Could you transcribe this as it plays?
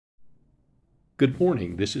Good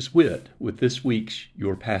morning. This is Whit with this week's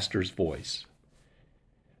Your Pastor's Voice.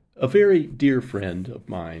 A very dear friend of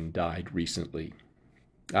mine died recently.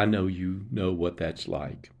 I know you know what that's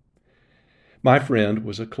like. My friend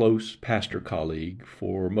was a close pastor colleague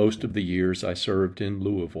for most of the years I served in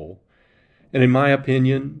Louisville, and in my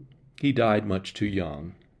opinion, he died much too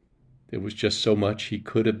young. There was just so much he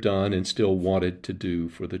could have done and still wanted to do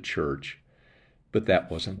for the church, but that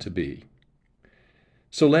wasn't to be.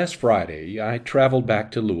 So last Friday, I traveled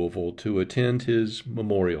back to Louisville to attend his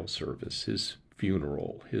memorial service, his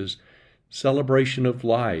funeral, his celebration of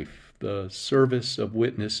life, the service of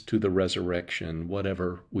witness to the resurrection,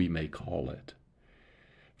 whatever we may call it.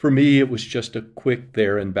 For me, it was just a quick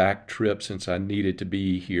there and back trip since I needed to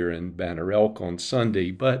be here in Banner Elk on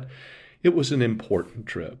Sunday, but it was an important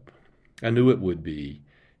trip. I knew it would be,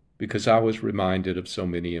 because I was reminded of so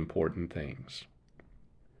many important things.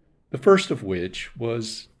 The first of which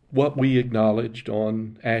was what we acknowledged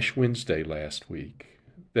on Ash Wednesday last week,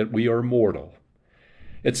 that we are mortal.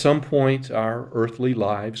 At some point, our earthly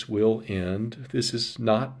lives will end. This is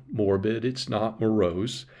not morbid, it's not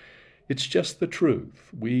morose, it's just the truth.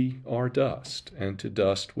 We are dust, and to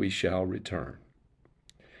dust we shall return.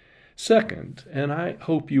 Second, and I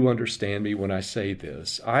hope you understand me when I say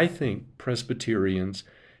this, I think Presbyterians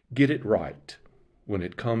get it right when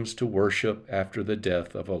it comes to worship after the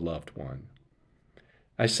death of a loved one.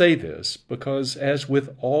 I say this because, as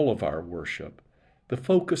with all of our worship, the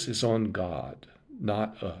focus is on God,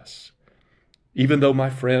 not us. Even though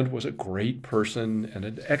my friend was a great person and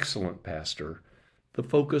an excellent pastor, the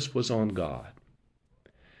focus was on God.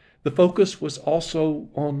 The focus was also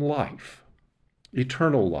on life,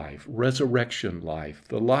 eternal life, resurrection life,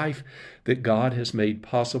 the life that God has made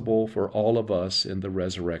possible for all of us in the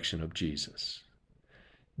resurrection of Jesus.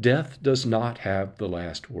 Death does not have the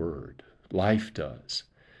last word. Life does.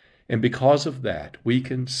 And because of that, we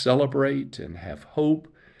can celebrate and have hope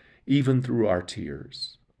even through our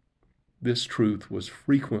tears. This truth was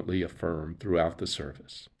frequently affirmed throughout the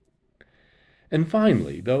service. And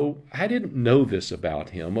finally, though I didn't know this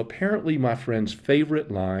about him, apparently my friend's favorite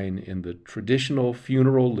line in the traditional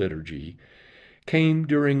funeral liturgy came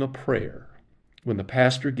during a prayer when the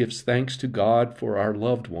pastor gives thanks to God for our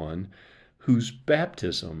loved one whose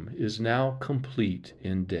baptism is now complete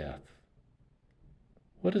in death.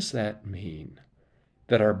 What does that mean,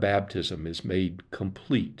 that our baptism is made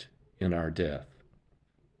complete in our death?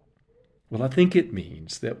 Well, I think it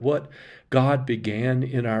means that what God began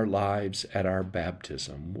in our lives at our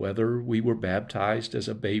baptism, whether we were baptized as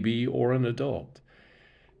a baby or an adult,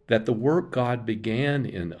 that the work God began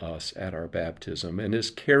in us at our baptism and is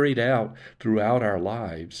carried out throughout our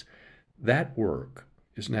lives, that work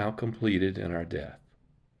is now completed in our death.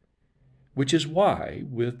 Which is why,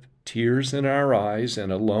 with tears in our eyes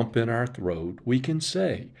and a lump in our throat, we can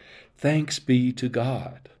say, "Thanks be to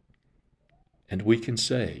God." And we can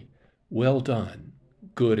say, "Well done,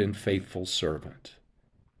 good and faithful servant."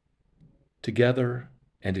 Together,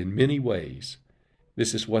 and in many ways,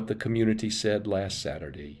 this is what the community said last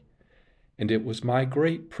Saturday, and it was my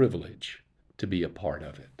great privilege to be a part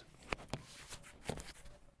of it.